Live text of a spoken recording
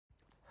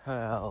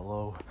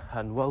Hello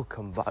and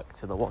welcome back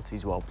to the What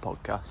Is World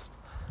podcast.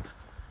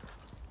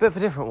 Bit of a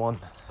different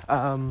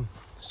one.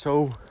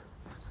 So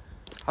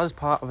as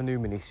part of a new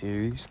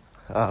mini-series,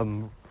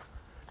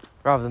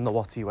 rather than the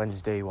Watty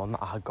Wednesday one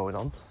that I had going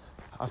on,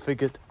 I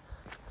figured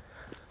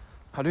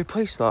I'd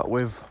replace that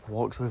with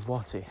Walks with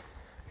Watty.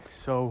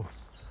 So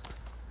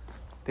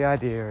the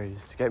idea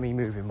is to get me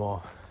moving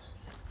more,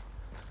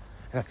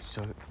 and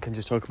I can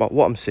just talk about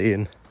what I'm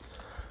seeing,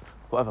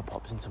 whatever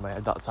pops into my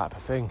head, that type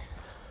of thing.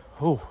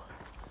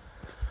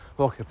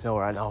 Walking up hill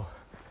right now,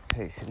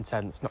 it's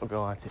intense, not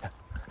gonna lie to you.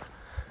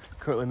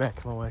 Currently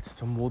making my way to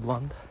some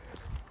woodland.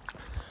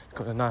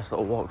 Got a nice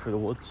little walk through the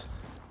woods,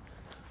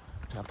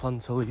 and I plan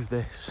to leave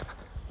this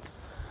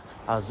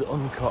as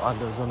uncut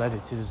and as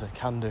unedited as I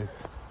can do.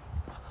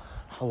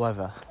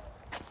 However,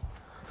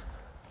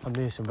 I'm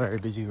near some very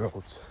busy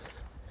roads,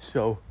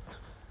 so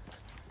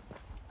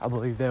I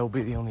believe they'll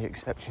be the only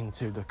exception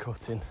to the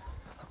cutting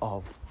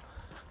of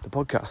the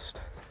podcast.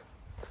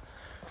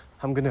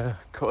 I'm gonna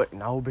cut it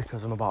now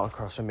because I'm about to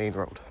cross a main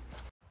road.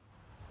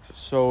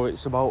 So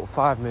it's about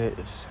 5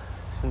 minutes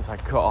since I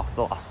cut off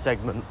the last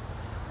segment.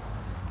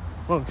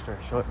 Long story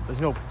short,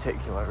 there's no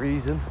particular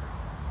reason.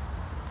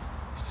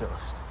 It's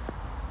just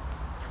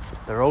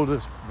the road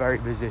is very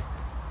busy.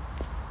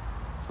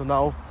 So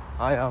now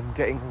I am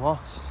getting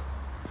lost.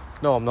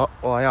 No, I'm not.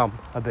 Well, I am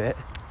a bit.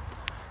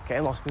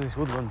 Getting lost in this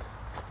woodland.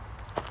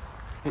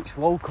 It's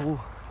local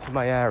to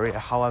my area,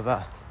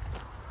 however,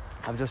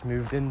 I've just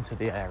moved into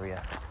the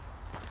area.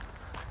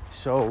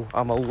 So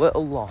I'm a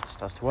little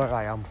lost as to where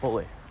I am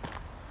fully,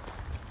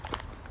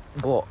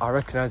 but I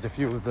recognise a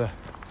few of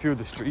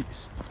the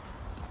streets,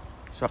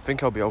 so I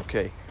think I'll be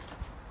okay.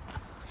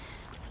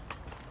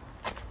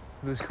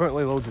 There's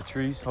currently loads of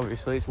trees.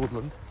 Obviously, it's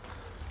woodland.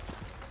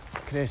 I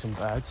can hear some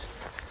birds.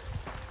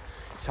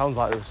 It sounds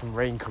like there's some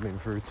rain coming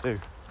through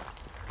too,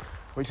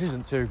 which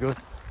isn't too good.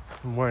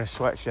 I'm wearing a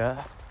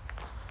sweatshirt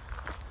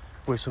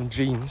with some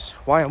jeans.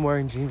 Why I'm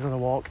wearing jeans on a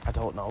walk, I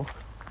don't know.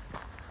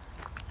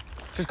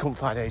 Just couldn't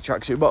find any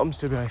tracksuit bottoms,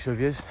 to be honest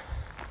with you.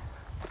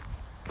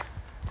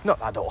 Not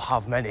that I don't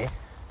have many.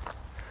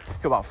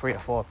 Got about 3 or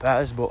 4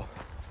 pairs, but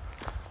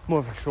more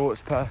of a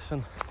shorts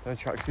person than a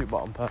tracksuit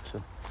bottom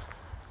person.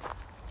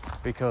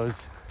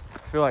 Because I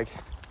feel like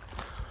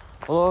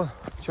although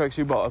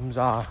tracksuit bottoms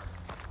are,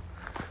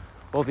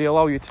 well, they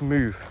allow you to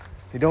move.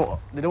 They don't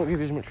give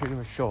you as much freedom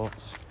as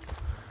shorts.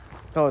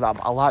 Not that,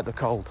 but I like the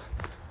cold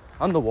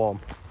and the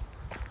warm.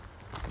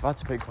 If I had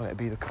to pick one, it'd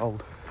be the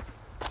cold.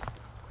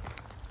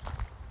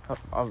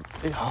 To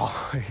be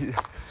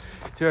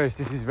honest,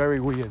 this is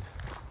very weird.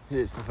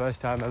 It's the first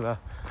time ever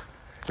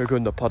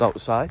recording the pod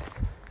outside.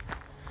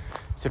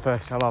 It's the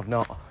first time I've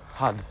not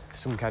had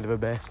some kind of a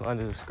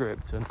baseline as a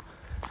script, and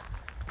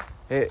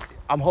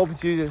I'm hoping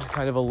to use it as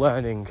kind of a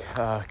learning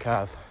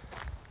curve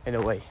in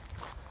a way.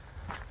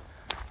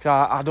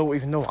 Because I don't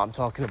even know what I'm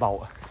talking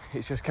about.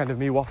 It's just kind of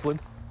me waffling.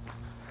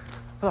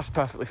 But that's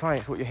perfectly fine.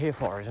 It's what you're here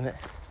for, isn't it?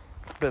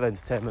 Bit of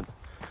entertainment,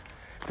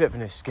 bit of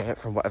an escape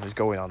from whatever's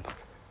going on.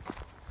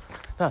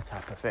 That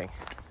type of thing.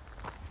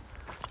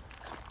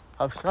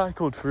 I've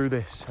cycled through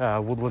this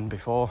woodland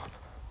before,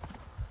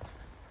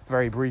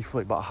 very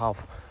briefly, but I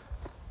have.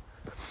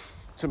 It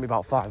took me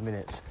about 5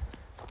 minutes.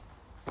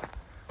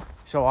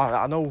 So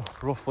I know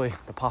roughly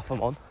the path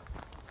I'm on.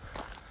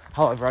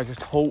 However, I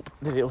just hope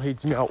that it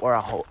leads me out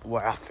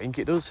where I think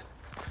it does.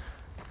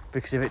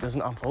 Because if it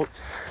doesn't, I'm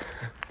fucked.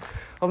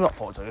 I'm not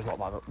fucked, I just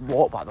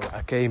walk back the way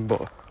I came,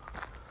 but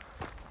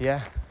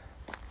yeah.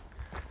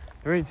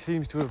 The rain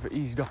seems to have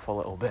eased off a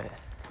little bit.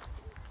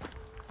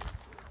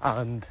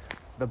 And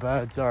the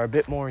birds are a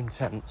bit more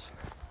intense.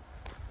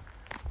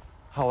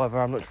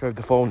 However, I'm not sure if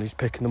the phone is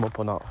picking them up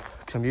or not,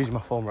 because I'm using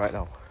my phone right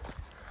now.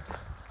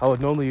 I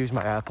would normally use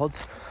my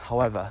AirPods.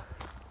 However,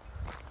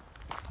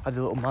 I did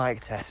a little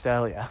mic test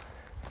earlier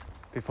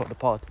before the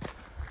pod,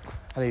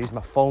 and I used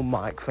my phone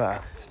mic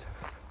first.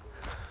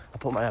 I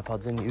put my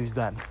AirPods in, used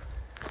them.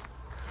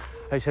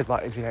 I said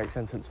like a generic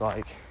sentence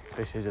like,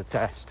 "This is a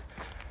test."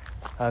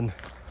 And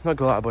I'm not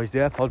gonna lie, boys, the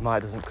AirPod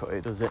mic doesn't cut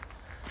it, does it?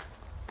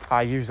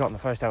 I used that on the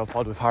first ever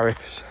pod with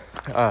Harris,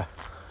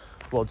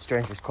 World's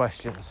Strangest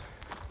Questions.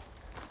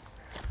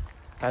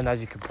 And as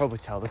you can probably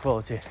tell, the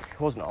quality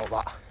wasn't all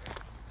that.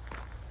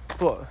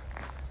 But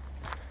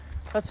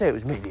I'd say it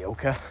was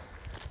mediocre.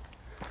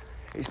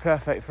 It's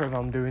perfect for if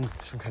I'm doing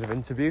some kind of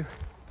interview.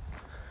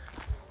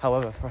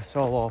 However, for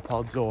solo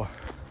pods or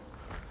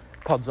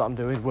pods that I'm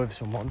doing with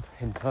someone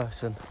in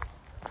person,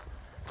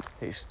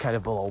 it's kind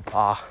of below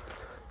par.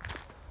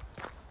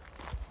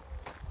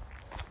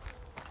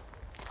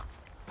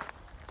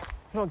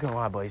 I'm not gonna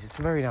lie, boys, it's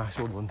a very nice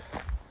woodland.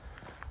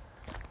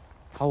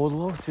 I would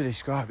love to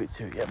describe it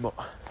to you, but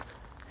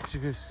it's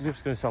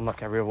just gonna sound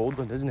like every other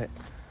woodland, isn't it?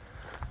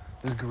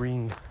 There's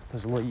green,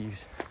 there's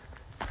leaves.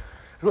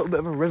 There's a little bit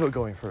of a river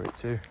going through it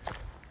too.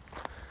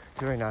 It's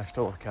very nice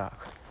to look at.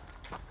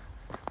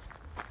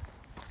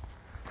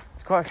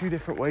 There's quite a few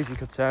different ways you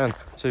could turn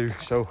too,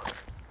 so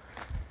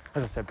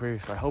as I said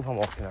previously, I hope I'm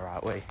walking the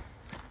right way.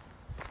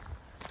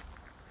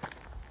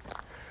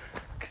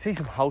 see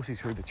some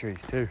houses through the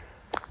trees too.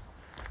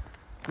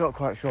 Not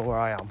quite sure where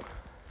I am.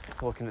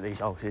 Looking at these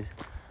houses,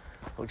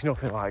 looks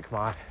nothing like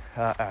my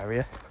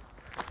area.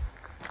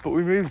 But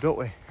we moved, don't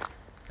we?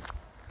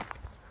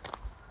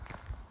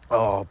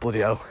 Oh, bloody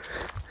hell.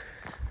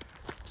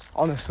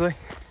 Honestly,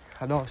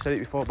 I know I've said it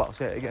before, but I'll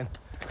say it again.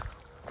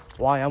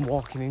 Why I'm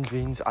walking in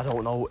jeans, I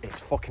don't know. It's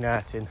fucking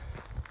hurting.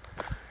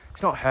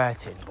 It's not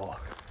hurting, but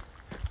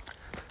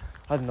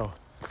I don't know.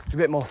 It's a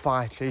bit more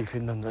fire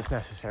chiefing than that's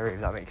necessary,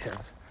 if that makes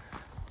sense.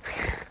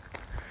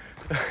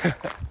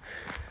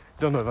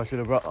 Don't know if I should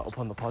have brought that up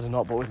on the pod or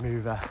not, but we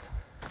move there.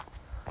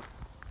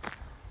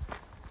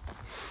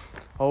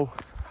 Oh,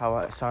 how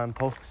about a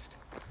signpost?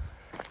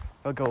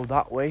 If I go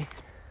that way,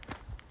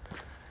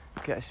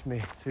 gets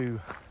me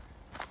to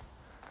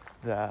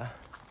there.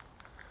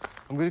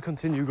 I'm going to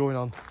continue going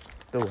on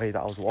the way that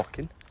I was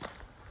walking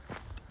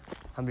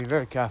and be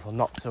very careful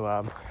not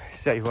to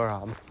say where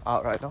I'm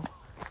at right now,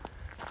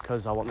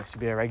 because I want this to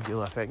be a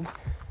regular thing.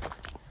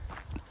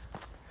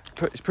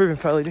 It's proving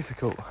fairly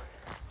difficult.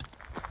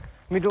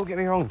 I mean, don't get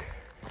me wrong.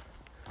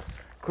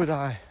 Could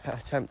I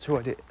attempt to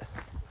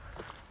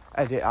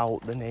edit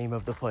out the name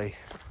of the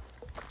place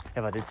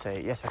if I did say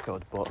it? Yes, I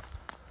could, but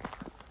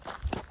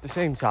at the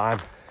same time,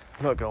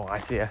 I'm not going to lie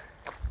to you.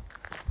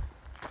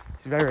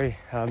 It's very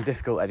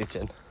difficult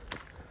editing.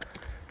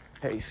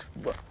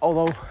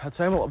 Although I'd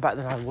say I'm a lot better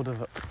than I would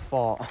have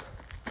thought.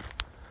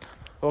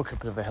 I woke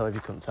up a bit of a hill if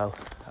you couldn't tell.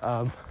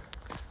 I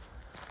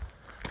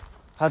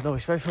don't know,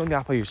 especially on the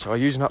app I use. So I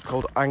use an app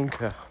called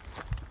Anchor,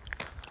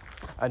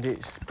 and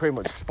it's pretty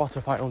much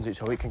Spotify owns it,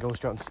 so it can go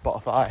straight onto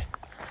Spotify.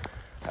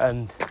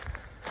 And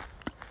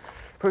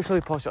pretty sure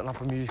they post it on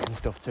Apple Music and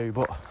stuff too,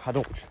 but I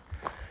don't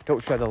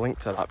share the link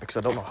to that because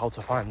I don't know how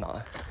to find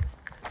that.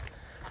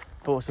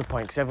 But what's the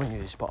point? Because everyone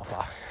uses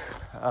Spotify.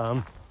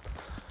 I'm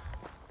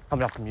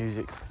an Apple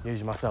Music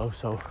user myself,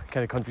 so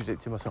kind of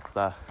contradicting myself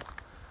there.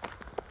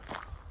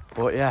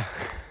 But yeah,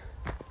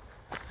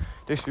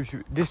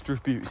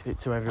 distributes it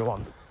to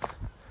everyone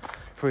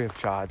free of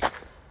charge.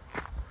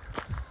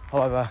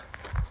 However,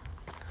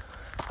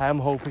 I am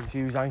hoping to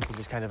use Anchor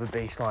just kind of a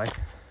baseline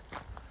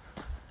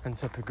and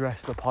to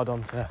progress the pod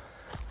onto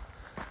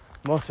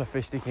more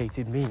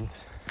sophisticated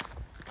means,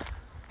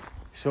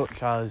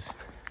 such as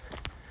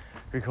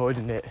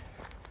recording it.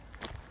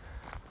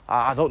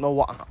 I don't know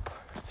what app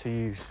to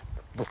use,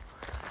 but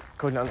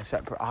recording it on a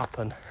separate app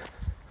and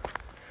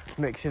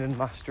mixing and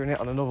mastering it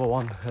on another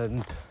one,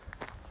 and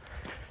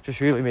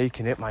just really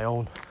making it my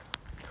own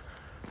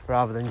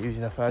rather than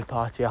using a third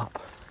party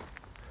app.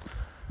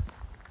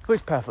 But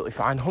it's perfectly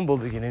fine. Humble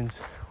beginnings.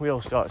 We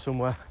all start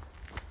somewhere.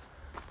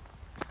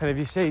 And if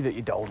you say that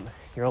you don't,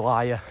 you're a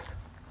liar.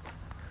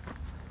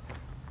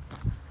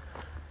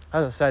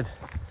 As I said,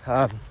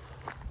 I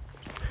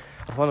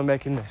plan on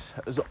making this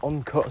as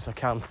uncut as I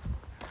can.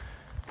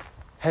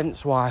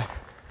 Hence why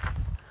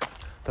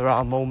there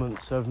are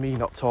moments of me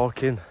not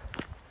talking.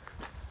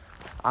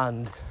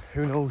 And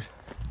who knows,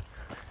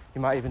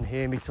 you might even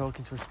hear me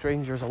talking to a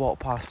stranger as I walk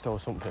past or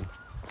something.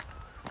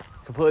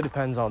 Completely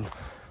depends on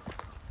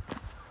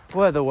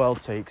where the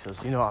world takes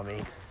us, you know what I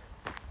mean?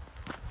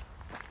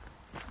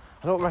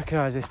 I don't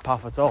recognise this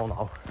path at all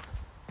now.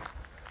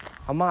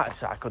 I might have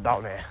cycled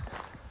down here.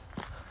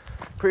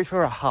 Pretty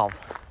sure I have.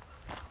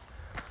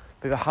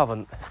 But if I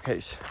haven't,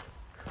 it's...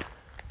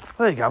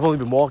 I think I've only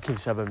been walking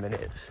 7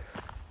 minutes.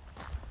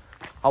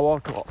 I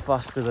walk a lot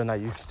faster than I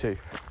used to.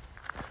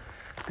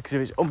 Because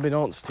if it's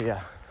unbeknownst to you,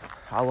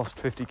 I lost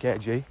 50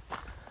 kg.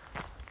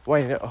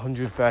 Weighing at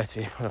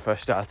 130 when I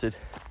first started.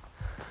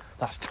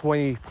 That's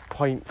 20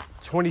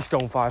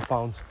 stone 5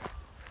 pounds.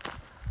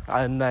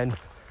 And then,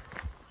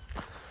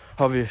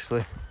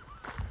 obviously,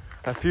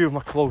 a few of my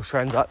close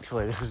friends,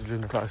 actually, this was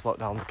during the first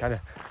lockdown,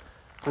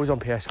 I was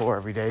on PS4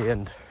 every day,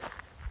 and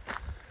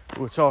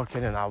we were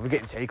talking, and we're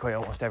getting takeaway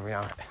almost every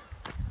night,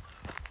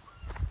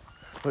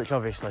 which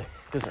obviously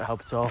doesn't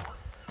help at all.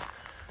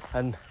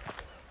 And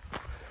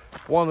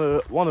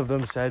one of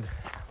them said,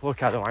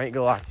 "Look, Adam, I ain't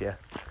gonna lie to you,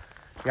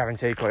 you're having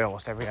takeaway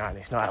almost every night, and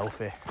it's not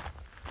healthy."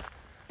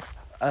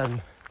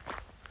 And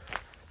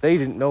they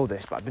didn't know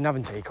this, but I'd been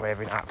having takeaway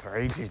every night for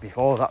ages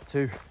before that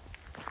too.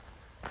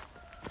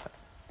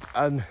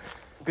 And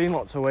being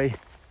locked away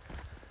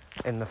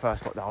in the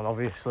first lockdown,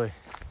 obviously,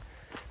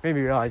 made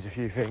me realise a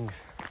few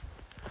things.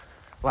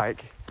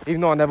 Like, even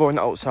though I never went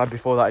outside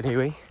before that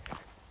anyway,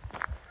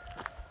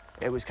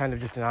 it was kind of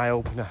just an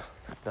eye-opener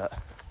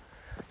that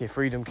your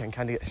freedom can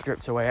kind of get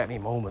stripped away at any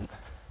moment.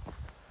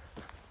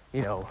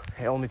 You know,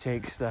 it only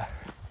takes the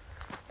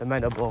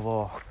men above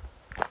or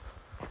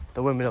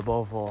the women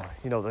above, or,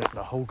 you know,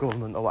 the whole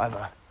government or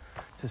whatever,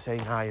 to say,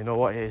 nah, you know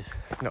what it is,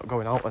 you're not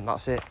going out, and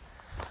that's it,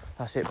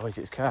 boys,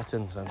 it's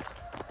curtains. And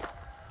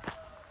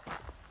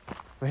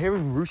we're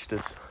hearing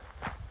roosters.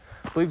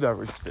 I believe they're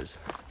roosters.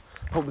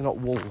 I hope they're not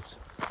wolves.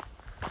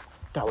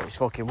 That was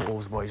fucking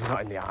wolves, boys. We're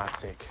not in the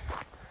Arctic.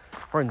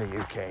 We're in the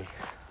UK.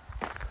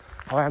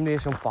 Oh, I'm near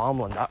some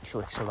farmland,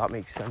 actually, so that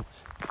makes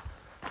sense.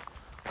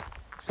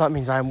 So that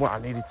means I am where I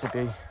needed to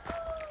be.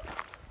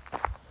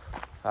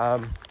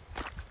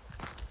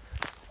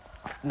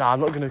 Nah,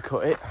 I'm not going to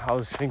cut it. I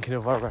was thinking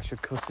of whether I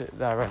should cut it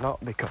there or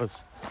not,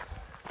 because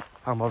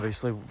I'm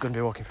obviously going to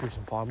be walking through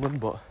some farmland,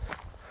 but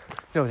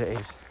you know what it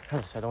is. As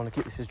I said, I want to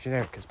keep this as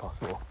generic as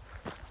possible.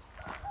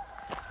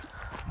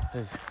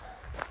 Just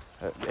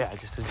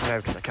as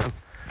generic as I can,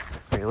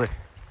 really.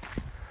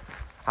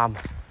 I'm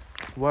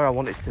where I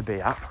want it to be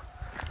at,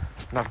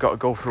 and I've got to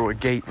go through a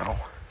gate now.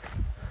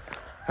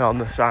 And on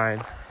the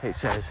sign, it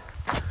says,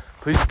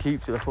 please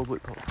keep to the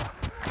public footpath.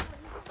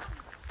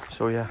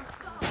 So yeah.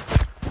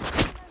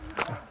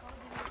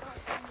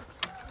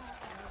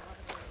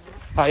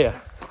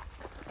 Hiya.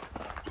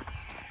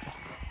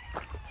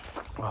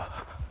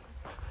 Oh,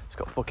 it's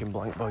got fucking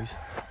blank, boys.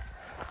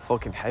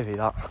 Fucking heavy,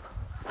 that.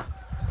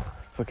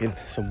 Fucking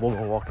some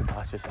woman walking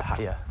past just a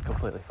hiya,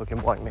 completely fucking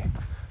blank me.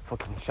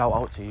 Fucking shout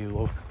out to you,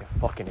 love, you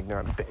fucking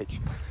ignorant bitch.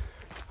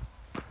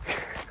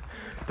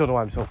 Don't know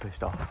why I'm so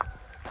pissed off.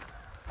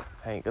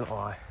 I ain't gonna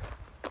lie.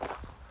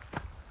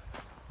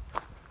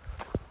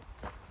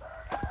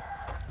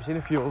 I've seen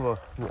a few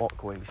other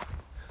walkways,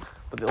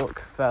 but they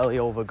look fairly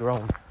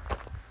overgrown.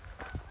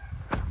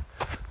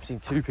 I've seen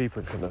two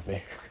people in front of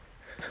me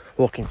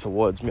walking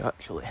towards me,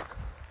 actually.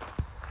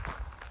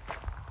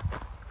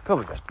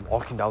 Probably just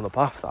walking down the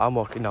path that I'm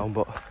walking down,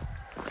 but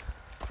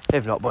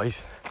if not,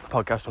 boys,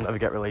 podcast will never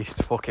get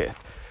released. Fuck it,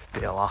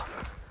 be a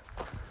laugh.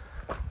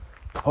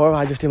 Or am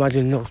I just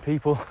imagining those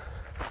people?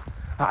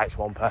 It's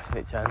one person,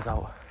 it turns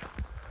out.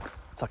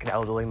 It's like an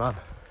elderly man.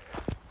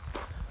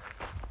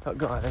 Not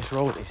gonna lie, this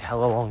road is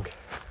hella long,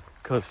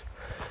 because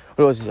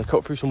what it was is I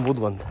cut through some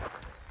woodland.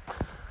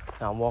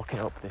 Now I'm walking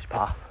up this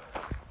path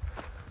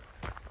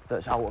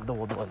that's out of the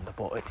woodland,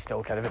 but it's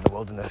still kind of in the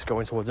wilderness,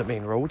 going towards the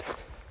main road.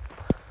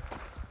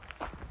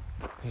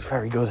 It's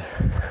very good.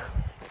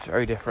 It's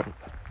very different.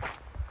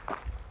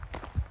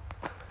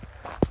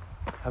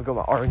 I've got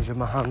my orange in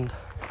my hand.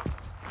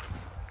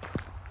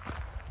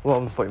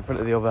 One foot in front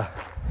of the other.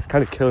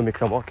 Kind of killing me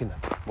because I'm walking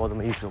more than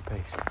my usual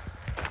pace.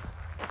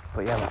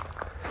 But yeah, man.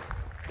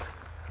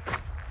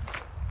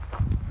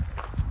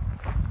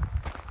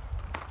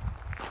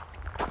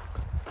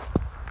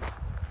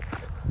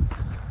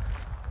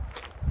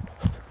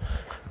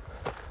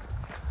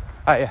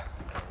 Hiya.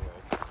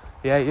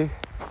 Yeah, you?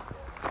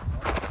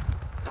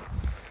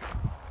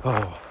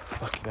 Oh,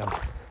 fucking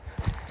hell.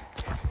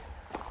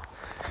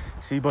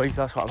 See, boys,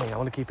 that's what I mean. I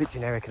want to keep it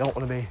generic. I don't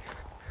want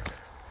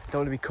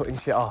to be cutting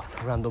shit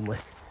off randomly.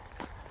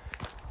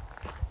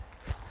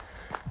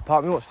 Part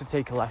of me wants to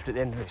take a left at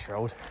the end of this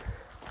road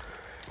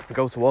and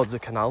go towards the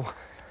canal.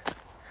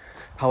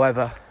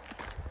 However,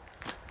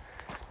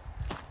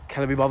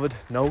 can I be bothered?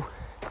 No.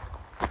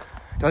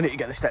 Do I need to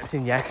get the steps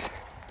in? Yes.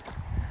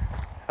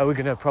 Are we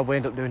going to probably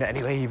end up doing it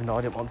anyway, even though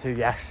I didn't want to?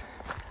 Yes.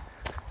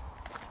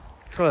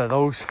 It's one of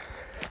those.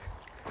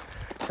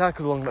 I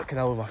cycled along that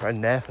canal with my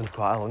friend Nathan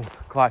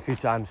quite a few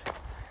times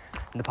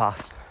in the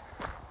past.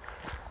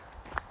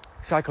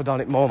 Cycled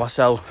down it more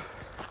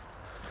myself.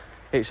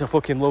 It's a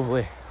fucking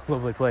lovely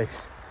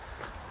place.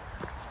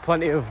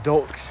 Plenty of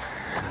ducks.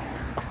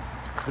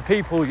 The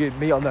people you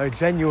meet on there are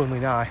genuinely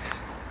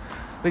nice,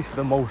 at least for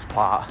the most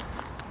part.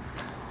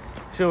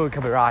 Some of them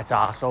can be right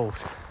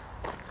arseholes.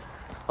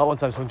 Like one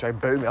time someone tried to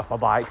boot me off my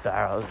bike there.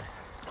 I was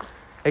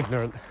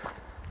ignorant.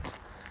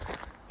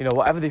 You know,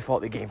 whatever they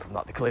thought they gained from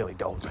that, they clearly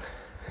don't.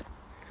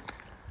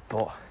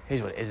 But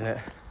here's what it is, isn't it?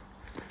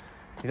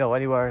 You know,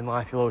 anywhere in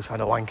life you'll always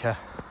find a wanker.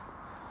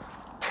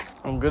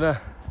 I'm gonna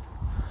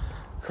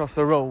cross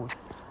the road,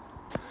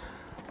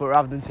 but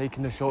rather than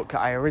taking the shortcut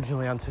I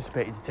originally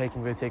anticipated to take,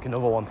 I'm gonna take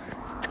another one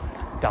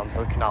down to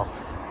the canal.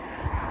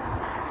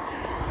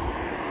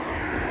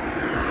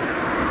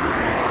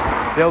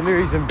 The only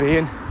reason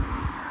being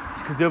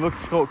is because the other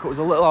shortcut was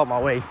a little out of my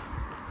way.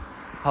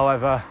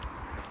 However,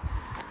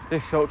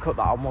 this shortcut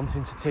that I'm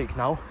wanting to take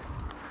now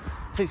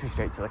takes me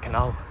straight to the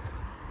canal.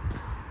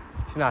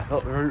 It's a nice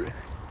little route.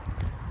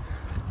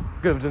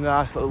 Could have done a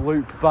nice little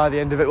loop by the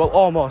end of it. Well,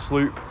 almost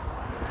loop,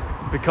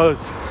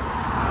 because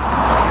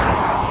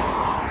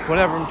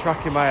whenever I'm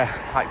tracking my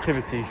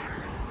activities,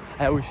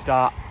 I always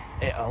start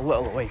it a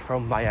little away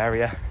from my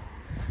area.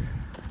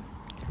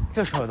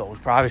 Just one of those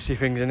privacy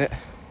things, innit?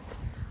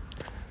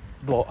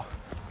 But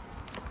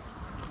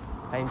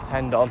I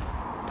intend on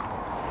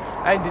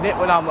ending it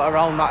when I'm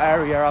around that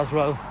area as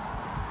well.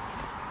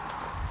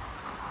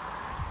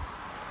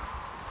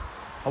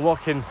 I'm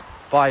walking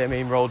by a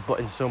main road, but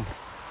in some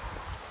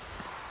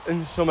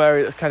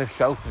area that's kind of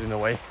sheltered in a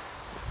way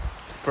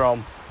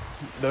from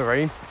the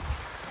rain.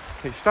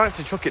 It's starting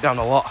to chuck it down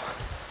a lot,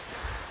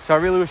 so I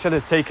really wish I'd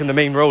have taken the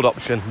main road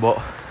option, but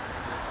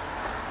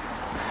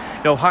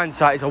you know,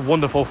 hindsight is a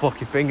wonderful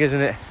fucking thing,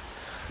 isn't it?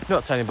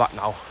 Not turning back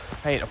now.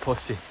 I ain't a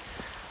pussy.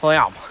 Well, I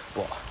am,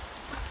 but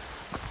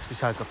it's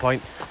besides the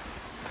point.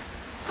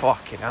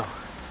 Fucking hell.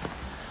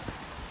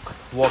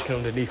 Walking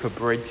underneath a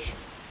bridge,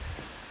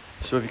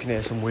 so if you can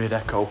hear some weird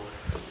echo,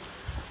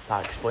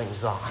 that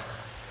explains that.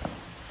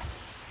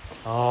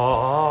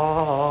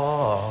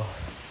 Oh,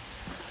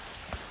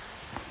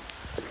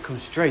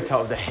 comes straight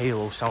out of the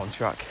Halo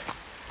soundtrack.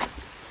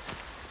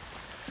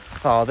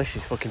 Oh, this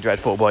is fucking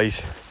dreadful,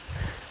 boys.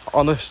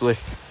 Honestly,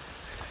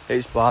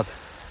 it's bad.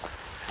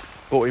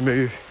 But we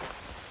move.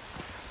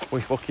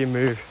 We fucking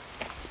move.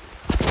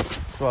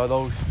 It's one of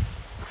those.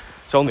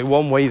 It's only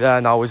one way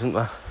there now, isn't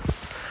there?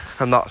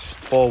 And that's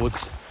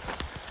forwards.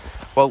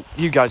 Well,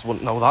 you guys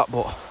wouldn't know that,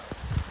 but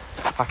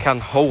I can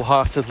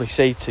wholeheartedly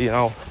say to you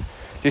now,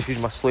 just use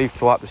my sleeve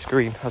to wipe the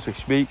screen as we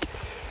speak.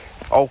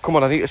 Oh, come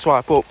on, I need to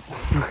swipe up.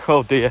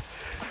 Oh dear.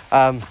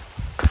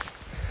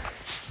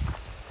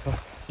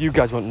 You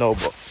guys won't know,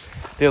 but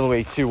the only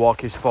way to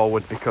walk is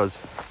forward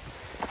because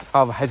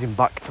I'm heading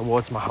back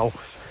towards my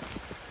house.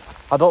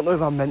 I don't know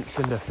if I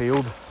mentioned the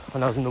field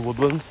when I was in the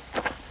woodlands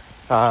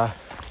that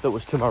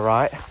was to my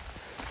right.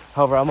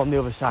 However, I'm on the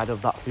other side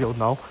of that field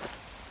now.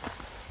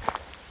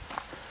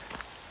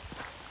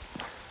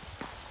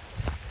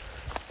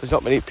 There's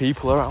not many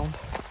people around,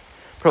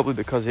 probably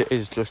because it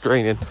is just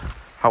raining.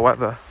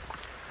 However,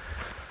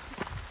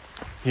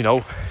 you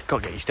know,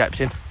 gotta get your steps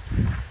in.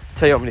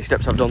 Tell you how many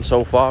steps I've done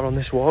so far on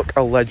this walk,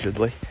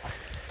 allegedly.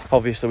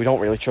 Obviously, we don't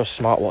really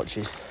trust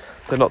smartwatches.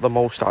 They're not the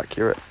most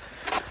accurate.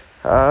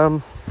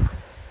 Hold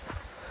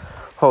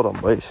on,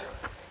 please.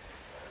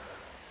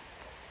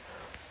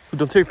 We've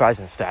done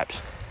 2,000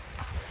 steps.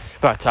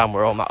 By the time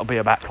we're home, that'll be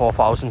about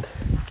 4,000.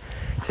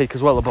 Take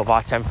us well above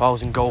our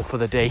 10,000 goal for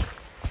the day.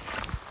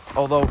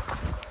 Although,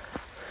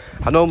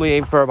 I normally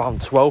aim for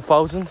around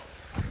 12,000.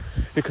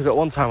 Because at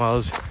one time I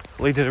was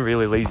leading a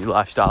really lazy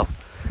lifestyle.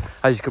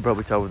 As you could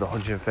probably tell with the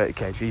 130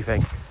 kg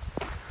thing.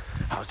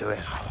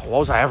 What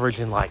was I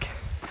averaging, like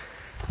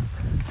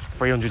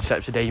 300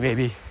 steps a day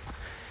maybe?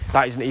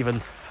 That isn't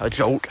even a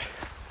joke.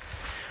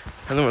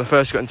 And then when I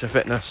first got into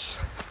fitness,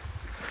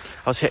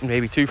 I was hitting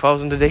maybe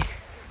 2,000 a day.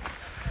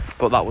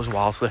 But that was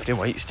whilst lifting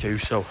weights too,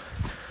 so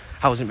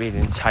I wasn't being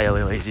an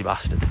entirely lazy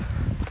bastard.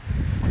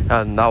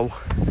 And now,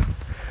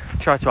 I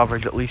try to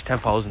average at least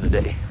 10,000 a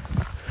day.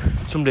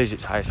 Some days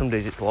it's higher, some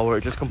days it's lower.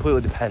 It just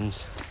completely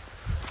depends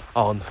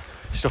on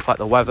stuff like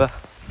the weather,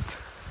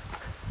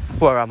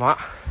 where I'm at,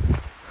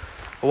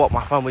 or what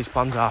my family's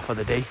plans are for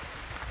the day.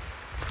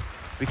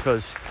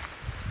 Because,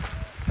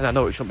 and I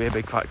know it shouldn't be a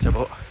big factor,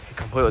 but it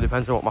completely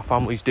depends on what my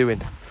family's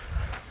doing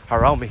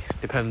around me,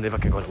 depending if I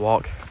can go to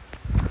walk.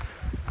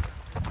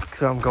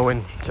 Because I'm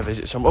going to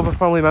visit some other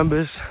family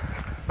members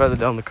further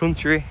down the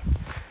country,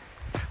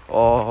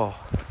 or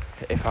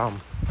if I'm,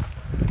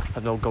 I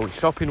don't know, going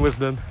shopping with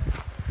them.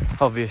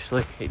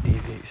 Obviously, it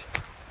deviates.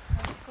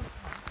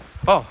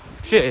 Oh,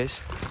 cheers.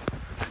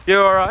 You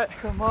alright?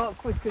 Come up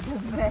quicker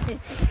than me.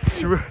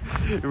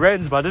 It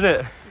rains bad, isn't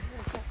it?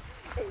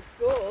 It's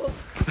good.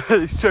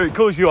 It's true, it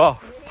cools you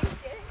off.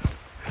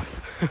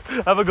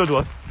 Have a good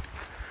one.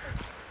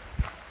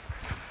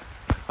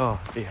 Oh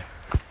dear.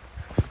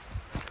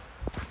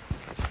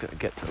 Just gonna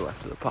get to the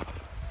left of the path.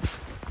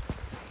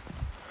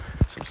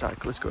 Some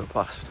cyclists going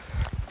past.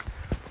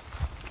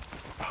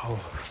 Oh,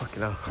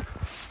 fucking hell.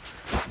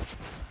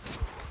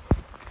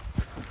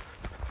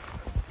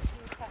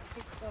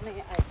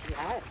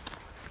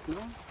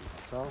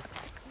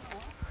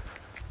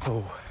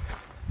 Oh,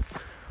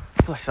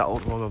 bless that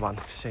old woman, man.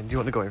 She's saying, do you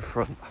want to go in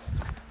front?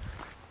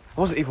 I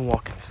wasn't even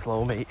walking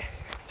slow, mate,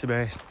 to be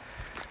honest.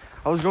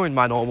 I was going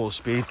my normal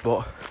speed,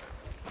 but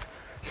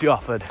she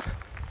offered.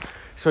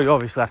 So you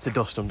obviously have to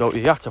dust them, don't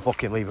you? You have to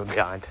fucking leave them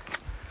behind.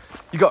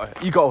 You got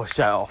to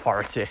assert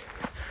authority.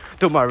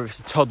 Don't matter if it's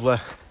a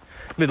toddler,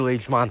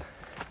 middle-aged man,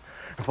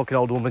 a fucking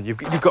old woman. You've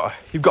got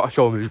to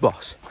show them who's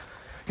boss.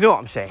 You know what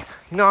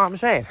I'm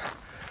saying?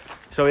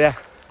 So yeah,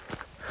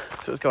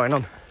 that's what's going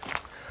on.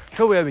 She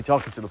heard me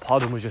talking to the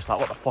pod and was just like,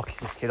 what the fuck is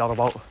this kid on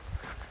about?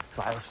 It's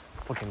like, let's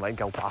fucking let him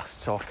go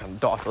past so I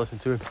don't have to listen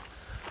to him.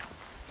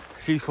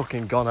 She's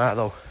fucking gone out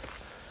though.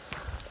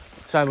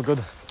 So I'm a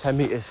good 10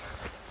 metres,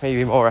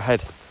 maybe more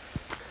ahead.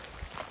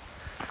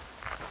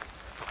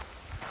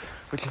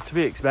 Which is to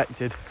be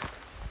expected.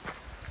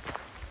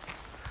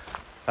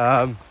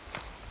 I'm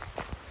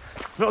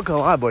not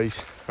gonna lie,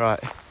 boys,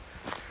 right?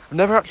 I've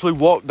never actually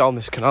walked down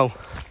this canal.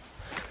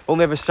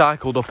 Only ever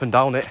cycled up and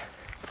down it.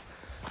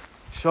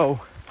 So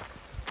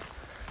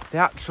the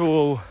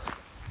actual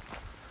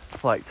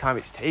time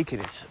it's taken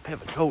is a bit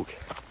of a joke.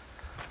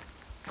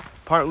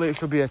 Apparently it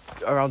should be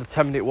around a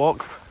 10-minute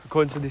walk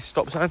according to this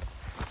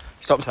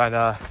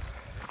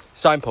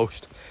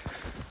signpost.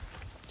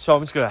 So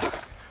I'm just gonna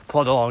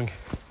plod along.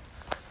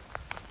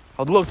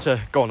 I'd love to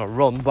go on a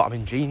run, but I'm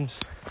in jeans.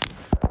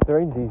 The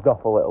rain's eased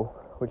off a little,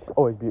 which is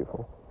always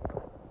beautiful.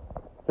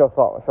 Just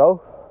thought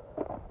myself.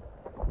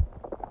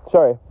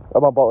 Sorry, I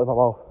have my bottle in my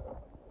mouth.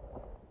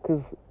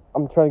 Because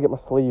I'm trying to get my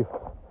sleeve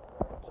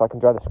so I can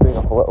dry the screen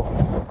off a little.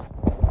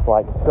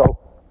 Like so.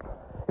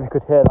 If you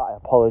could hear that, I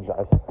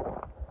apologise.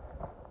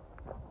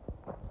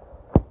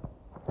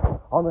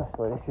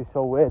 Honestly, this is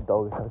so weird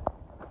though, because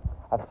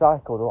I've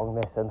cycled along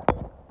this and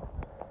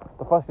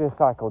the first time I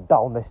cycled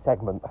down this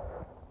segment,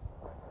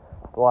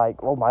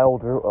 my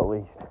old route at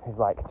least, is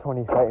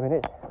 20-30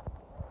 minutes.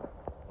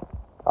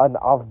 And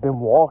I've been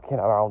walking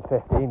around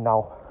 15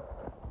 now.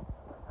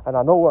 And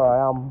I know where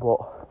I am, but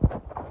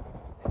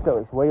still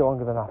it's way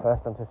longer than I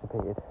first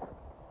anticipated.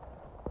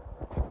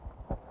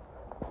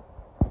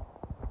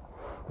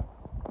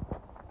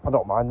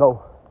 don't mind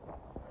though.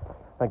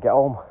 Then get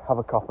home, have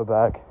a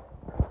Copperberg,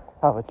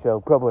 have a chill,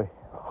 probably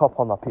hop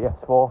on the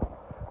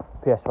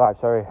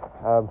PS5, sorry,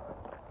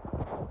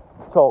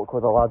 talk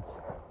with the lads.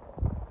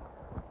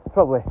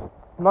 Probably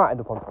might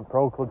end up on some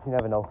pro clubs, you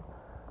never know.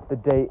 The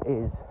date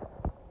is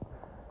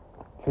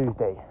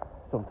Tuesday,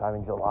 sometime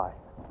in July.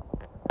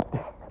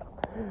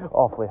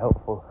 Awfully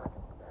hopeful.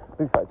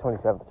 Looks like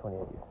 27th,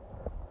 28th.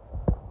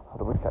 I'll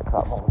double check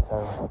that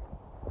momentarily.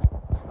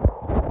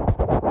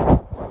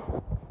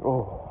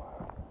 Oh,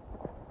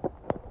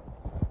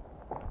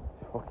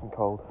 it's fucking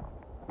cold.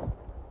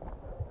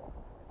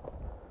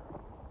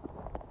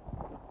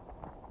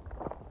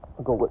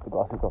 I'll go whip the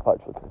glasses off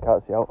actually because I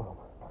can't see out of them.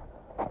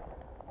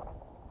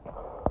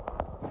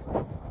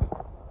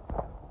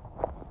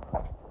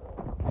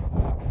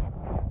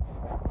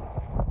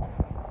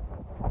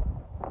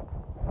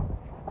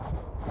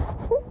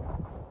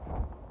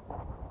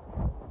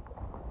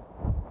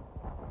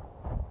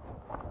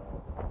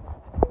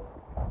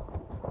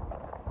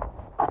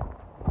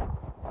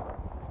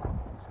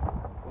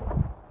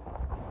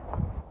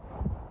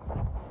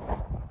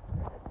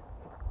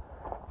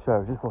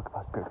 So just walking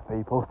past a group of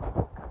people.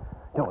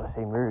 Don't want to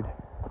seem rude. I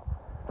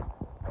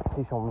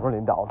see someone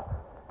running down.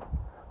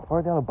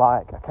 Already on a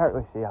bike. I can't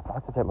really see. I've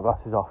had to take my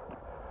glasses off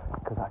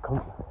because I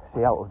couldn't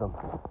see out of them.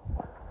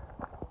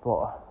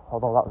 But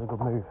although that was a good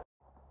move.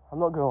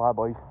 I'm not gonna lie,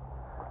 boys.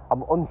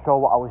 I'm unsure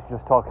what I was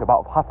just talking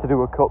about. I've had to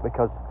do a cut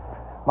because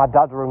my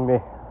dad rung me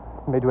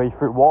midway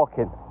through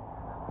walking.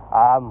 So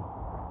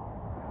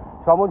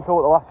I'm unsure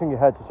what the last thing you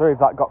heard. So sorry if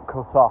that got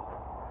cut off.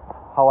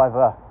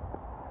 However,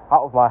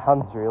 out of my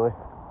hands really.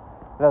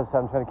 As I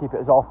said, I'm trying to keep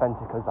it as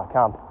authentic as I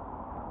can.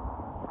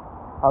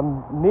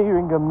 I'm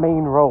nearing a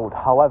main road,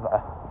 however,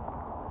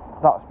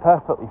 that's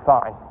perfectly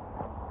fine.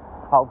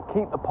 I'll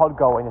keep the pod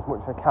going as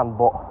much as I can,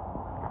 but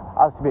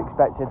as to be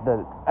expected,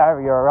 the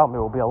area around me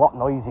will be a lot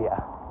noisier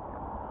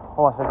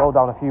unless I go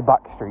down a few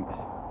back streets,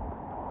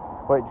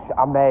 which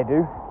I may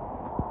do.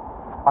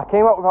 I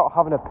came out without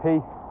having a pee,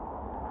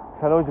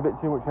 which I know is a bit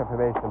too much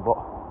information, but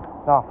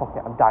nah, fuck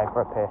it, I'm dying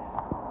for a piss.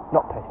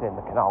 Not pissing in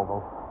the canal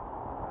though.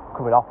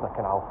 Coming off the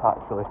canal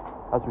actually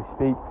as we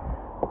speak,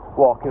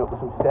 walking up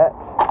some steps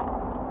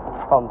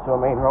onto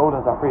a main road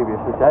as I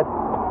previously said.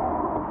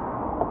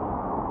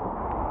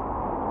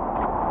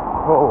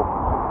 Oh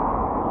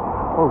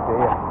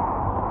dear,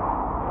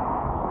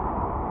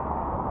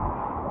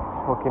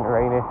 it's fucking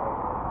rainy,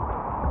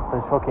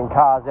 there's fucking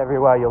cars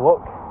everywhere you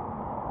look.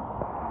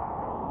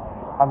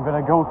 I'm gonna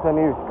go to the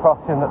nearest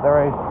crossing that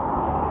there is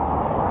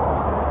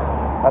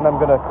and I'm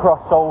gonna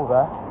cross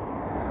over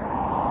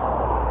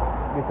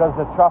because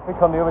the traffic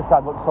on the other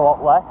side looks a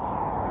lot less,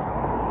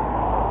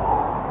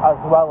 as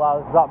well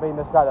as that being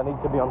the side I need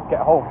to be on to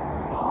get home.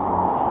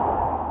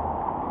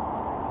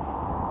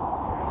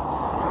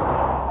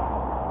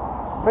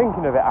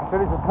 Thinking of it, I should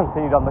have just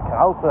continued on the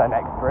canal to the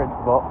next bridge,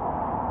 but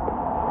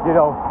you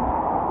know,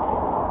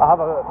 I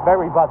have a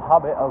very bad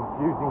habit of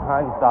using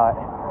hindsight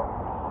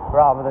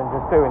rather than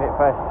just doing it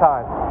first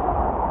time.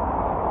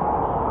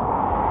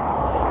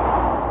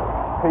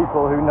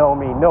 People who know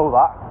me know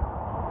that.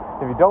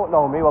 If you don't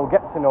know me, well,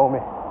 get to know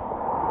me.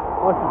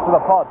 Listen to the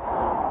pod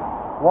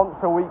once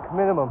a week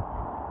minimum.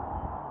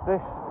 This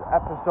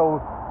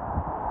episode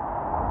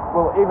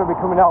will either be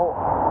coming out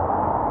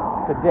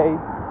today,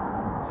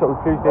 so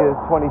Tuesday the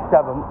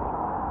 27th,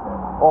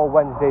 or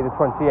Wednesday the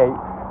 28th.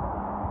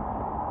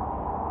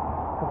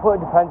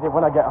 Completely depends if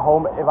when I get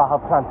home, if I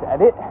have time to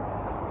edit,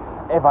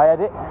 if I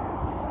edit.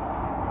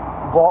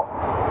 But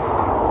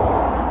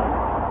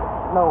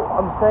no,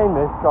 I'm saying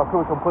this, so I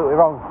could be completely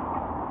wrong.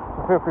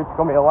 So feel free to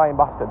call me a lying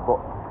bastard,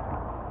 but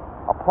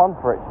I plan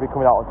for it to be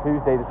coming out on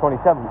Tuesday the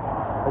 27th,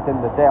 as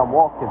in the day I'm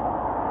walking,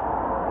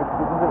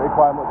 because it doesn't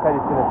require much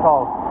editing at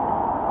all.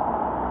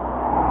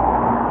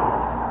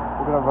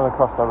 We're going to run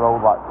across the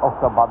road like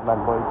utter bad men,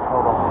 boys.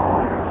 Hold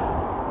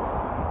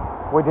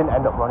on. We didn't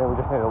end up running,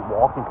 we just ended up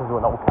walking because there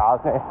were no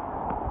cars near.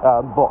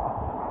 But,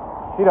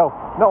 you know,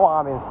 no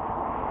harm in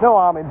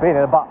being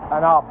an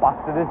hard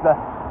bastard, is there?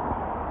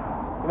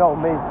 You know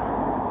me,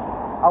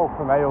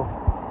 alpha male,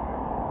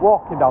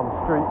 walking down the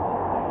street.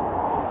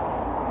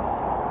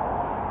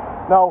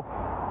 Now,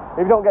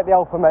 if you don't get the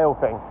alpha male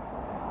thing,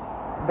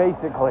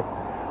 basically,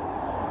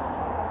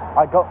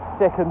 I got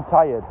sick and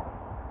tired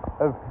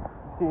of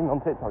seeing on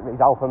TikTok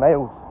these alpha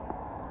males.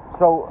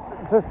 So,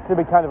 just to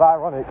be kind of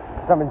ironic,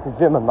 because I'm into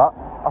gym and that,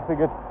 I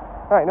figured,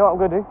 right, you know what I'm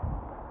going to do?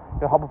 I'm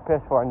going to hop a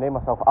PS4 and name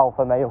myself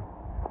Alpha Male.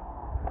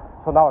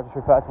 So now I just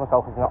refer to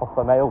myself as an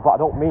alpha male, but I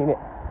don't mean it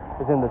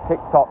as in the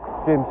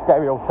TikTok gym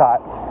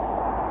stereotype.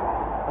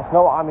 That's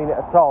not what I mean it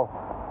at all.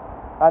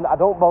 And I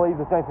don't believe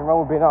there's anything wrong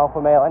with being an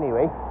alpha male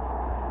anyway.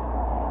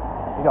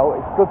 You know,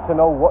 it's good to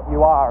know what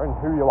you are and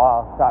who you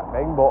are type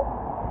thing, but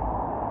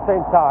at the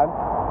same time,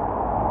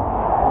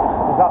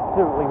 there's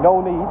absolutely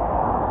no need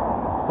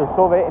to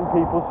shove it in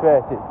people's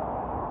faces.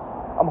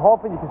 I'm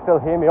hoping you can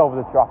still hear me over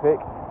the traffic.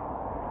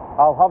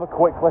 I'll have a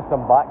quick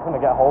listen back when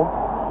I get home.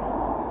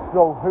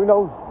 So, who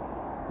knows?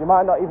 You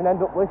might not even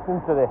end up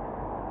listening to this.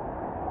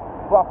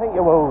 But I think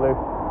you will do.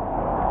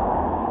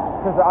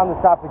 Because I'm the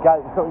type of guy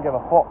that just doesn't give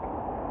a fuck.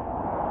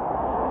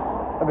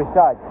 And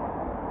besides,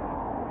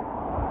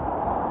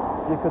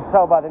 you could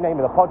tell by the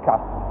name of the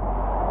podcast,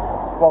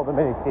 well, the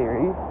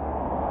mini-series.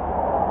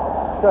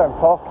 Sure, I'm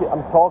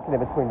talking in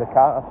between the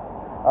cars.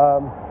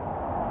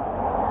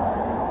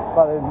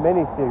 By the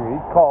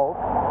mini-series called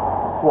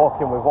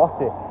Walking with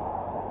Watty.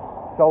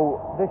 So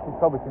this is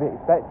probably to be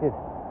expected,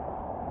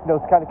 you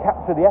know, to kind of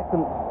capture the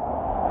essence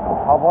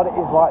of what it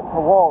is like to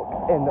walk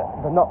in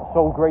the not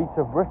so great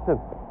of Britain.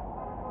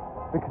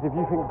 Because if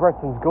you think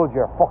Britain's good,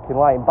 you're a fucking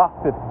lying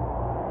bastard.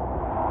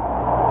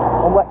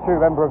 Unless you're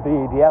a member of the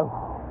EDL,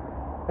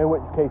 in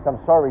which case I'm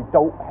sorry,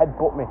 don't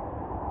headbutt me.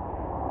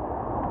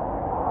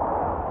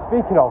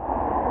 Speaking of,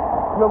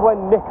 remember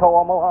when Nico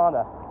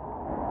Omolana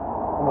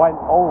went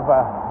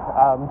over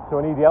to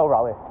an EDL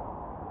rally?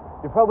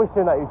 You've probably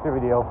seen that YouTube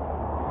video.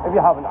 If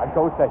you haven't, I'd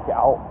go check it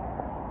out.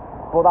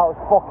 But that was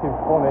fucking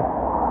funny.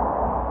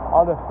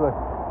 Honestly.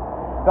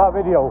 That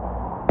video,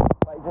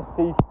 like, you just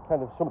see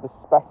kind of some of the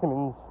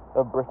specimens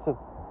of Britain.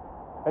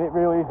 And it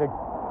really is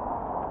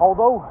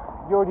although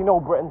you already know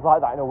Britain's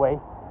like that in a way,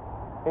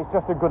 it's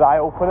just a good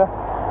eye-opener.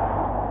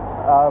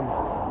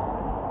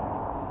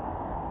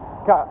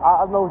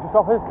 I don't know, just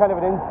offers kind of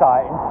an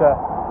insight into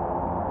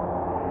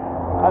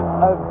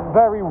a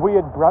very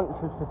weird branch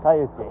of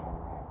society,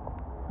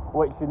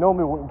 which you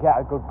normally wouldn't get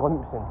a good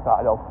glimpse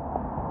inside of.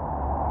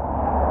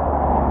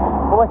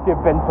 Unless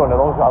you've been to one of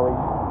those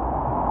rallies,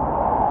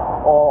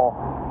 or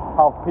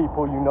have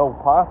people you know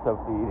part of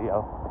the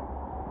EDL.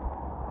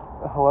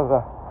 However,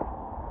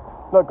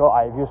 not gonna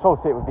lie, if you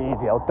associate with the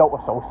EDL, don't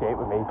associate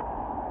with me.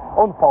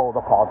 Unfollow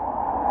the pod.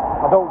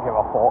 I don't give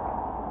a fuck.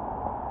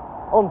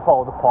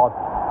 Unfollow the pod.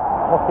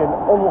 Fucking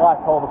unlike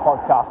all the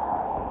podcasts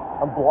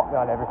and block me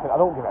on everything. I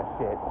don't give a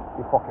shit,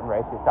 you fucking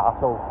racist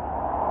assholes.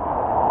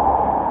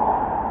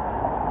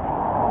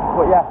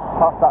 But yeah,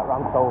 that's that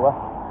rant over.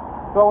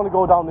 Do I want to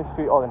go down this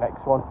street or the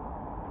next one?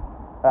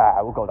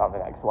 We'll go down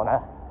the next one,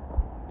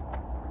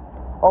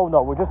 Oh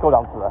no, we'll just go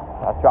down to the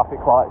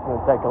traffic lights and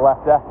then take a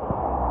left there.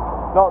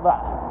 Not that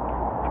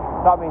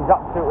that means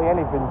absolutely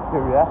anything to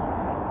you,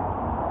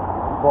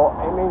 but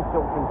it means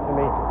something to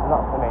me, and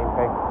that's the main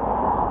thing.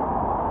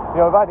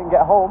 You know, if I didn't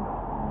get home,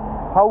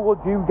 how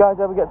would you guys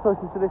ever get to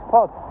listen to this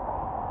pod?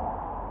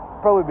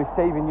 Probably be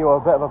saving you a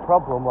bit of a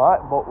problem,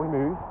 right? But we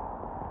move.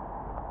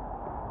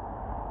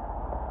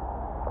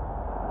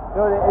 You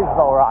know what it is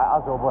though, right,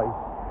 as always?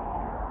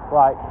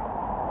 Like,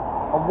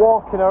 I'm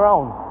walking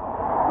around,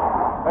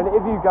 and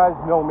if you guys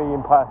know me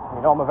in person,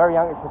 you know I'm a very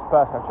anxious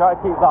person. I try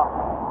to keep that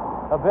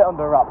a bit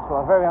under wraps, but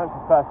I'm a very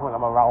anxious person when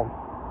I'm around,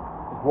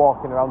 just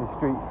walking around the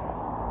streets.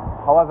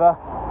 However,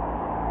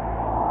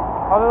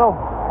 I don't know,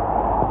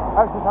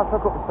 ever since I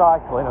took up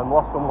cycling and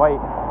lost some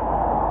weight,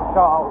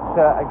 shout out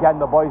to, again,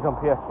 the boys on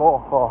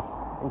PS4 for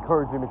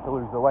encouraging me to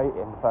lose the weight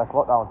in the first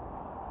lockdown.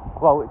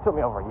 Well, it took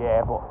me over a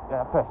year, but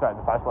yeah, first started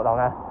the first lockdown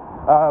there.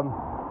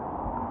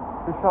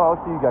 Just shout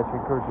out to you guys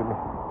for encouraging me.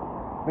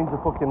 It means a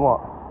fucking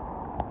lot.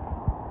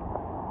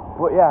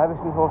 But yeah, ever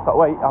since I lost that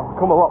weight, I've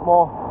become a lot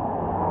more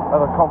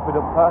of a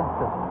confident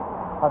person.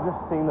 I've just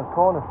seen a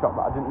corner shop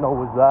that I didn't know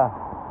was there,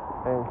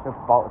 and it's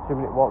about a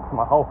 2-minute walk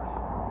from my house.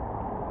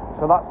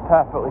 So that's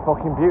perfectly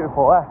fucking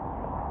beautiful,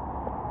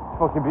 It's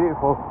fucking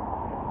beautiful.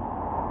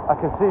 I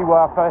can see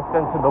where I first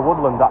entered the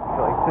woodland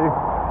actually too.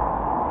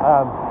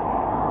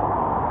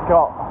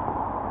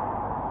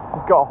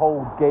 It's got a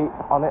whole gate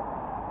on it.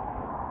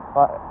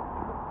 Like,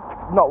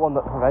 not one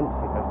that prevents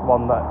you, just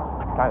one that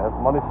kind of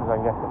monitors,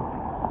 I'm guessing.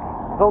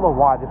 I don't know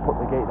why they put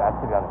the gate there,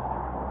 to be honest.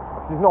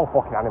 Because there's no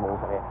fucking animals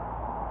in it.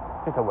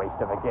 Just a waste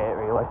of a gate,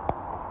 really.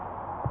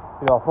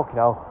 You know, fucking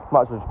hell,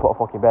 might as well just put a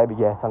fucking baby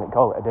gate on it and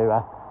call it a do,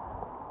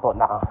 But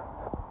nah.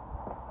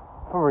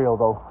 For real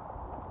though.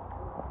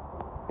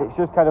 It's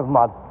just kind of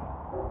mad.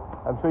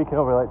 I'm sure you can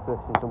all relate to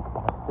this in some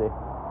capacity.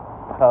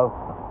 Of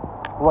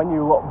when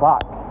you look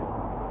back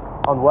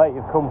on where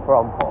you've come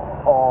from,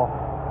 or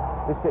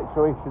the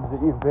situations that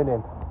you've been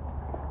in,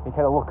 you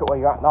kind of look at where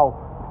you're at now.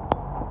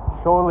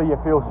 Surely you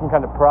feel some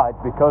kind of pride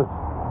because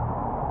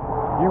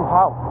you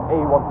have a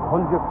 100%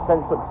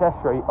 success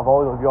rate of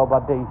all of your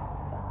bad days.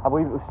 I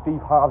believe it was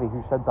Steve Harvey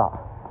who said that.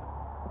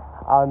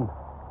 And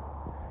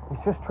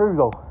it's just true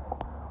though.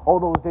 All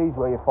those days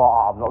where you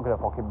thought, I'm not going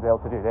to fucking be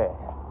able to do this.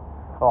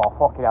 Oh,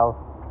 fucking hell.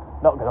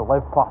 Not going to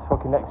live past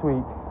fucking next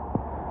week.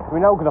 We're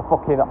now going to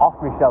fucking off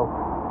myself.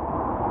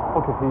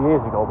 Fucking 2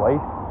 years ago,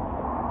 boys.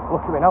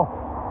 Look at me now.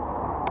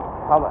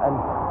 I'm an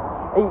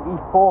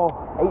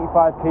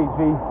 85 kg,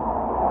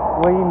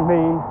 lean,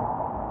 mean,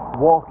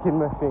 walking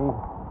machine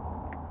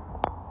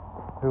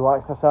who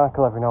likes to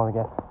cycle every now and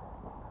again.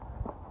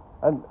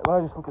 And when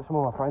I just look at some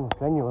of my friends,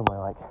 genuinely,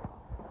 like,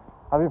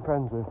 I've been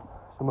friends with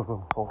some of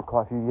them for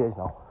quite a few years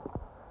now.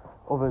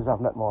 Others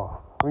I've met more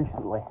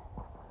recently.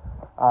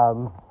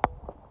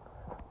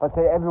 I'd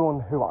say everyone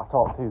who I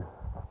talk to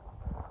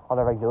on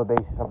a regular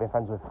basis I've been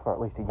friends with for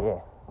at least a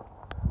year.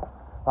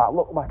 Like,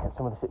 look back at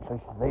some of the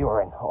situations they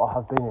were in or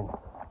have been in.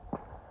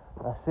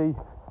 I see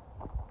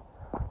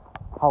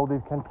how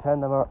they can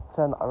turn that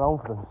around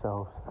for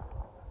themselves.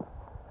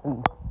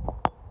 And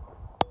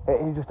it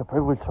is just a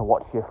privilege to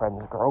watch your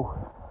friends grow,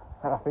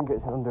 and I think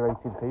it's an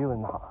underrated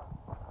feeling, that,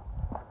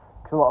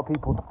 because a lot of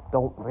people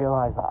don't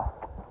realise that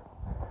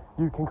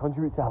you can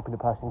contribute to helping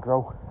a person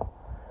grow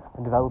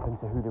and develop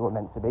into who they were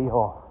meant to be,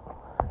 or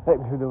not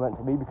even who they were meant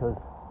to be, because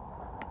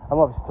I'm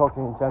obviously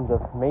talking in terms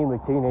of mainly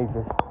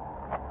teenagers.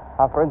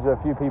 I have friends with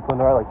a few people in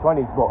their early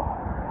 20s, but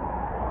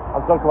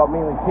I'm talking about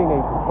mainly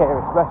teenagers here,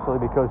 especially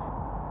because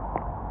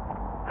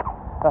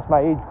that's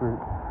my age group.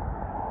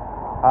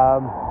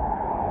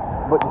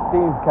 But just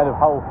seeing kind of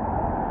how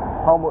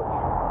much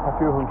a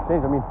few of them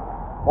changed. I mean,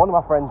 one of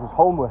my friends was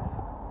homeless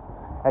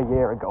a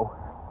year ago.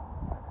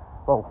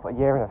 Well, a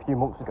year and a few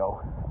months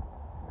ago.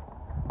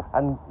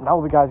 And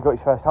now the guy's got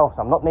his first house.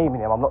 I'm not naming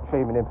him, I'm not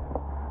shaming him,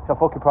 because I'm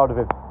fucking proud of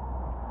him.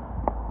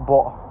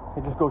 But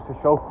it just goes to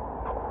show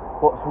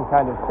what some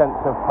kind of sense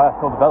of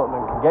personal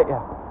development can get you,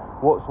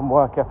 what some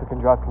work ethic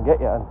and drive can get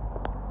you. And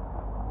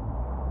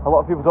a lot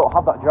of people don't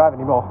have that drive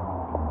anymore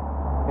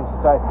in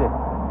society.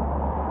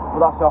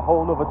 But that's a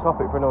whole other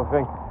topic for another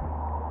thing.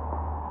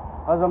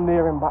 As I'm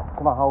nearing back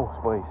to my house,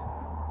 boys,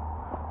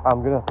 I'm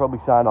going to probably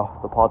sign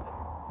off the pod.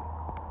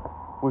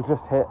 We've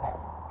just hit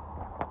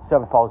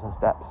 7,000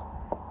 steps,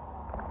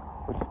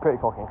 which is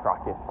pretty fucking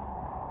cracking.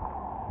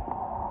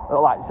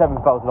 Like 7,000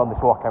 on this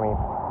walk, I mean.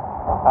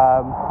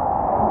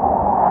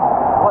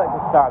 Let's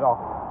just start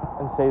off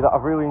and say that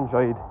I've really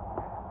enjoyed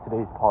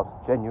today's pod,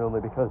 genuinely,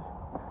 because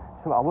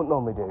it's something I wouldn't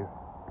normally do.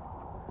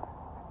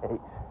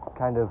 It's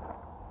kind of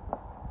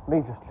me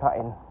just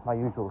chatting my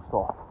usual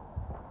stuff,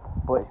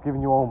 but it's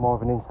giving you all more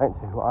of an insight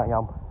into who I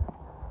am,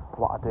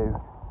 what I do.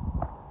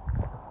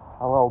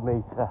 Allowed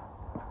me to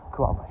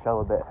come out of my shell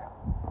a bit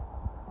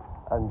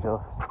and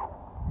just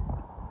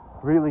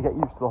really get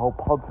used to the whole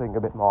pod thing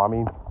a bit more. I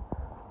mean,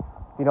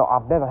 you know,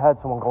 I've never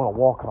heard someone go on a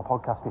walk on a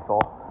podcast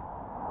before,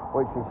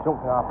 which is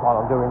something I plan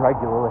on doing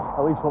regularly.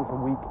 At least once a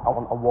week I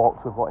want a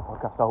walk to avoid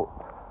podcast out.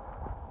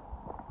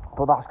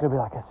 But that's going to be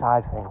like a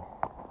side thing.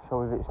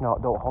 So if it's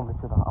not, don't hold me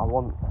to that. I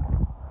want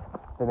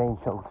the main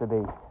show to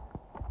be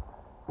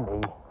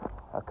me,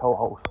 a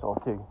co-host or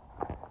two,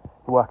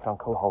 working on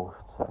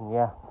co-hosts, and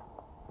yeah.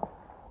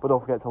 But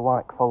don't forget to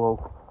follow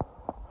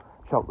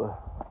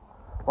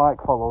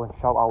and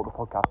shout out the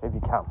podcast if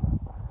you can.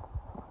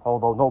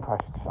 Although no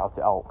pressure to shout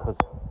it out, because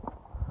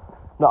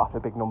not after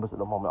big numbers at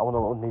the moment. I want a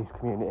little niche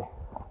community.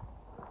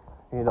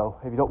 You know,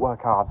 if you don't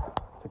work hard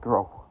to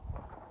grow,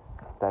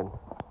 then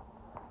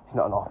it's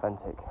not an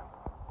authentic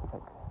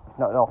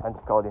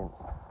audience.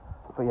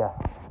 But yeah,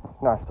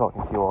 it's nice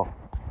talking to you all.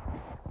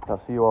 I'll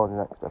see you all in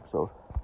the next episode.